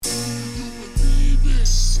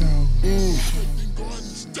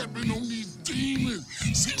Stepping on these demons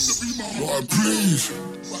seem to be my Lord, please.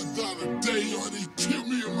 If I die today or they kill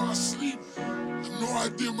me in my sleep, I know I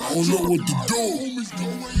did my job. I don't know what to do. Homies go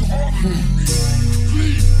way harder than me.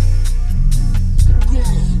 Please,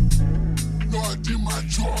 God, no, I did my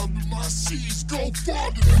job and my seeds go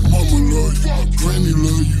farther than Mama love you, Granny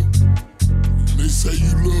love you. And they say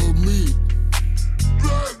you love me.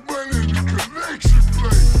 Blood money in the connection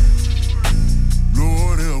plate.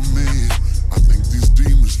 Lord help me.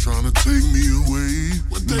 Trying to take me away.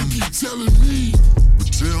 What they keep telling me. But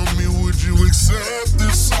tell me, would you accept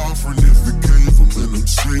this offering if it came from an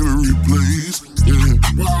unsavory place? Yeah.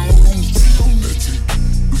 Well, I don't feel nothing.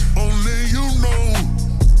 Only you know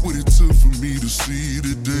what it took for me to see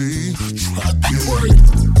today. Try to pray.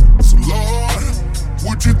 So Lord,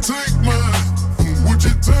 would you take mine? Would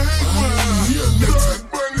you take mine?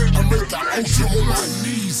 I'm at the ocean on my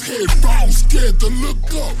knees, head bowed, scared to look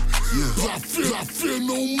up. Yeah. I feel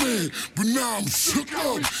no man, but now I'm shook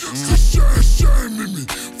up. Sharing me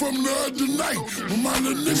from the other night. When my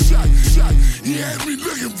little nigga shot, he had me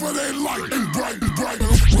looking for that light and bright. But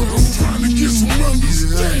I'm trying to get some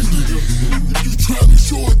understanding. You trying to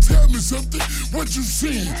show or tell me something? What you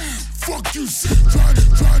seen? Fuck you, tried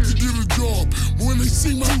to get a job. But when they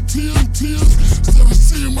see my tears, instead of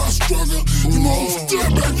seeing my struggle, you know, I'm still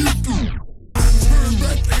back in. Turn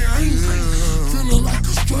back there angry, feeling like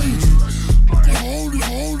a stranger. The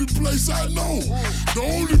only place I know, the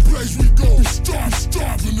only place we go,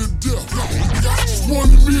 starving to death. I just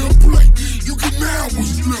wanted me a plate, you can have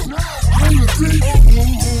what's left. Hungry,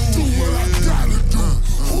 do what I gotta do.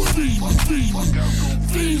 Feed me.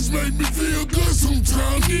 Fiends make me feel good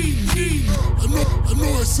sometimes. Need. I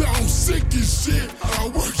know it sounds sick as shit. I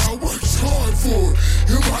work hard for it.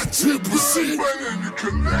 And my 10% in the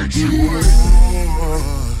connection way.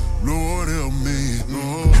 Lord help me,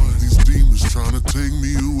 Lord. These demons trying to take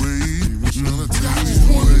me away.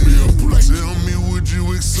 Tell me, would you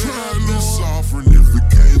accept this offering if it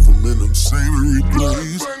came from an unsavory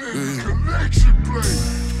place?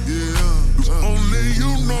 Yeah, only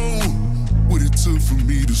you know what it took for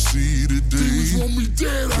me to see today. Demons want me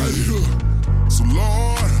dead out here. So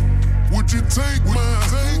Lord, would you take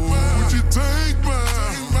mine? Would you take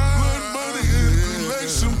mine?